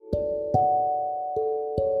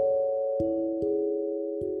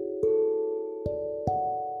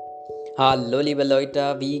Hallo liebe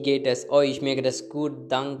Leute, wie geht es euch? Mir geht es gut,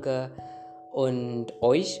 danke und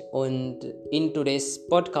euch. Und in today's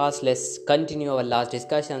podcast, let's continue our last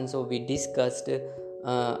discussion. So we discussed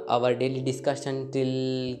our daily discussion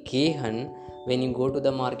till gehen. When you go to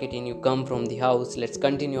the market and you come from the house, let's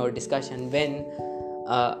continue our discussion. When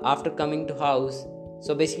after coming to house,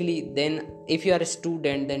 so basically then if you are a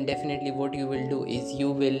student, then definitely what you will do is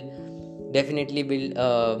you will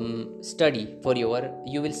study for you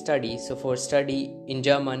will study. So for study in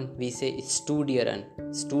German we say studieren.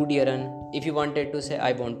 If you wanted to say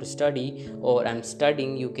I want to study or I'm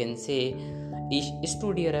studying, you can say ich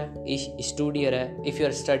studiere. If you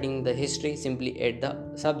are studying the history, simply add the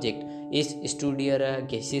subject. Ich studiere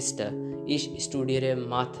Geschichte, ich studiere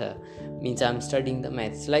Mathe, means I'm studying the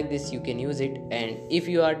maths. Like this you can use it. And if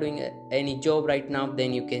you are doing any job right now,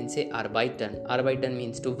 then you can say arbeiten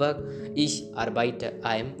means to work. Ich arbeite,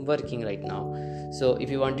 I am working right now. So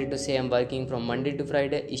if you wanted to say I'm working from Monday to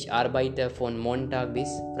Friday, ich arbeite von Montag bis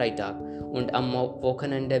Freitag und am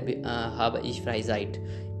Wochenende habe ich Freizeit,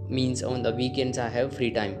 means on the weekends I have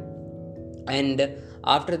free time. And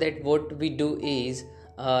after that what we do is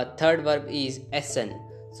third verb is essen.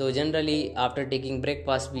 So generally after taking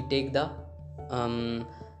breakfast we take the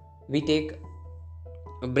we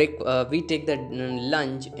take the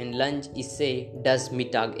lunch, and lunch is say das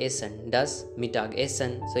Mittagessen.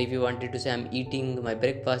 So if you wanted to say I'm eating my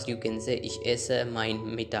breakfast, you can say ich esse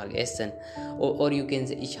mein Mittagessen, or you can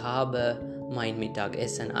say ich habe mein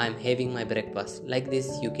Mittagessen, I'm having my breakfast. Like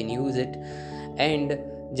this you can use it. And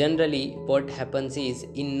generally what happens is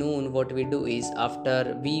in noon what we do is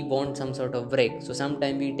after we want some sort of break, so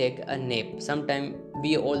sometime we take a nap, sometime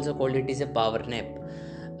we also call it is a power nap.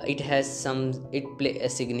 It play a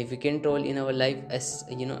significant role in our life, as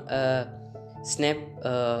snap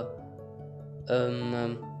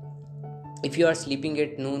if you are sleeping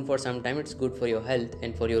at noon for some time, it's good for your health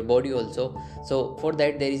and for your body also. So for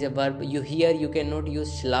that there is a verb. You cannot use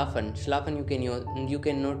schlafen. You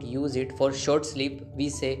cannot use it for short sleep. We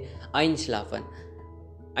say einschlafen.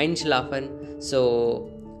 So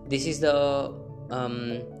this is the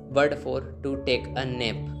word for to take a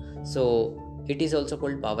nap. So it is also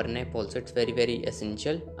called power nap also. It's very very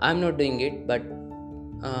essential. I'm not doing it, but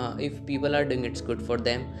if people are doing it, it's good for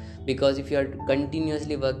them, because if you are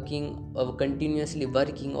continuously working or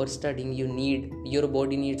studying, your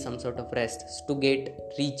body needs some sort of rest to get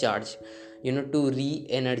recharge, to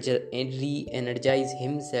re-energize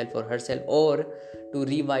himself or herself, or to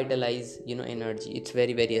revitalize energy. It's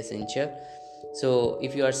very very essential. So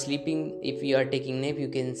if you are sleeping, if you are taking nap, you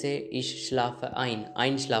can say ich schlafe ein.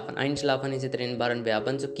 Einschlafen is a trennbaren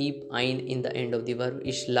Verben, so keep ein in the end of the verb.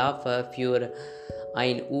 Ich schlafe für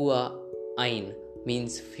 1 Uhr ein,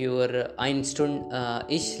 means für 1 Stunde.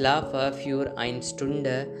 Ich schlafe für 1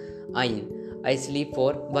 Stunde ein. I sleep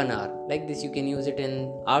for 1 hour. Like this you can use it.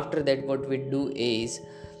 And after that what we do is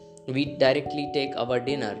we directly take our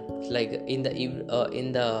dinner. Like in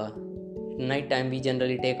the night time we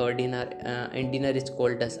generally take our dinner, and dinner is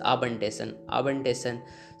called as Abendessen.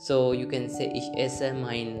 So you can say ich esse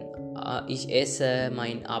mein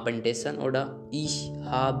Abendessen oder ich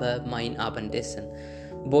habe mein Abendessen.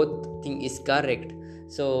 Both thing is correct.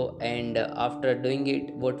 So and after doing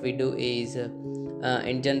it, what we do is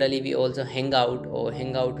and generally we also hang out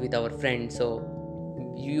with our friends. So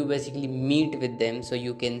you basically meet with them. So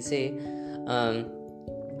you can say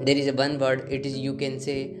there is a one word, it is, you can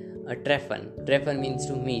say treffen means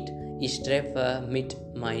to meet. Ich treffe mit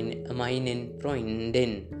meinen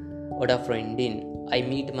Freunden oder Freundin. I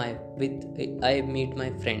meet my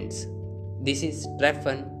friends. This is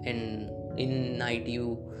treffen. And in night,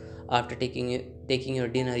 you after taking your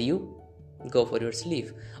dinner, you go for your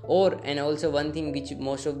sleep. And also one thing which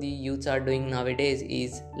most of the youths are doing nowadays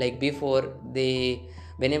is, like,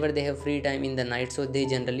 whenever they have free time in the night, so they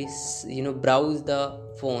generally browse the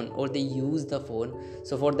phone or they use the phone.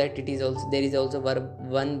 So for that there is also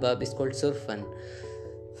one verb is called surfen.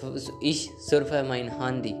 Ich surfe mein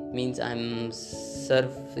Handy, means I'm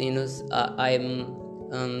suffering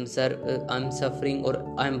or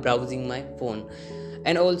I'm browsing my phone.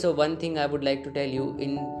 And also one thing I would like to tell you,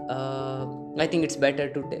 I think it's better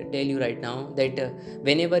to tell you right now that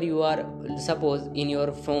whenever you are, suppose in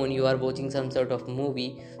your phone you are watching some sort of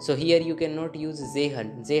movie, so here you cannot use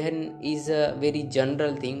sehen is a very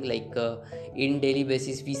general thing, like in daily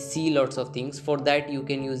basis we see lots of things. For that you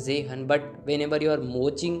can use sehen. But whenever you are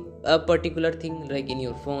watching a particular thing, like in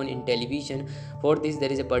your phone, in television, for this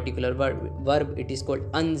there is a particular verb, it is called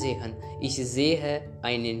ansehen. Ich sehe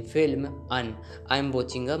einen Film an. I am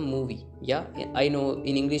watching a movie. Yeah, I know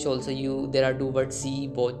in English also there are two words, see,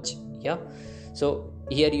 watch. Yeah, so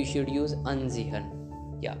here you should use ansehen.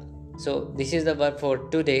 Yeah, so this is the verb for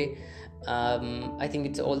today. I think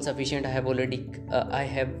it's all sufficient. I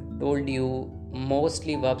have told you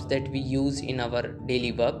mostly verbs that we use in our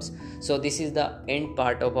daily verbs. So this is the end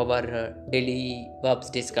part of our daily verbs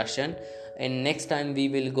discussion, and next time we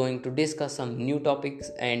will going to discuss some new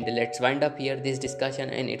topics. And let's wind up here this discussion,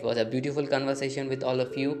 and it was a beautiful conversation with all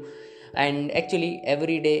of you. And actually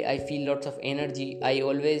every day I feel lots of energy. I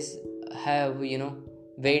always have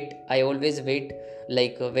I always wait,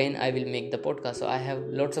 like when I will make the podcast. So I have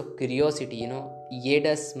lots of curiosity,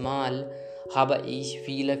 jedes Mal habe ich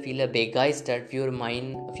viele begeistert für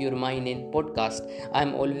meinen Podcast.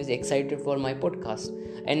 I'm always excited for my podcast.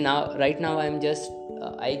 And right now I'm just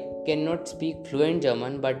I cannot speak fluent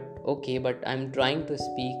German, but I'm trying to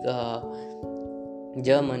speak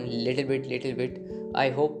German little bit. I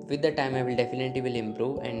hope with the time I will definitely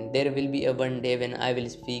improve, and there will be a one day when I will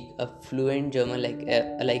speak a fluent German like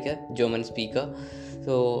a German speaker.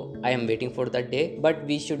 So I am waiting for that day. But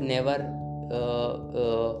we should never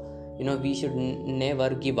never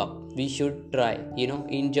give up. We should try.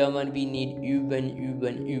 In German we need üben.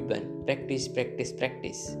 Practice.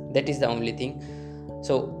 That is the only thing.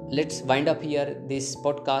 So let's wind up here this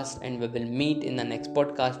podcast, and we will meet in the next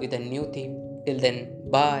podcast with a new theme. Till then,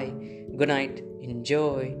 bye, good night,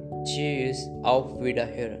 enjoy, cheers, auf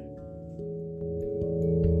Wiederhören.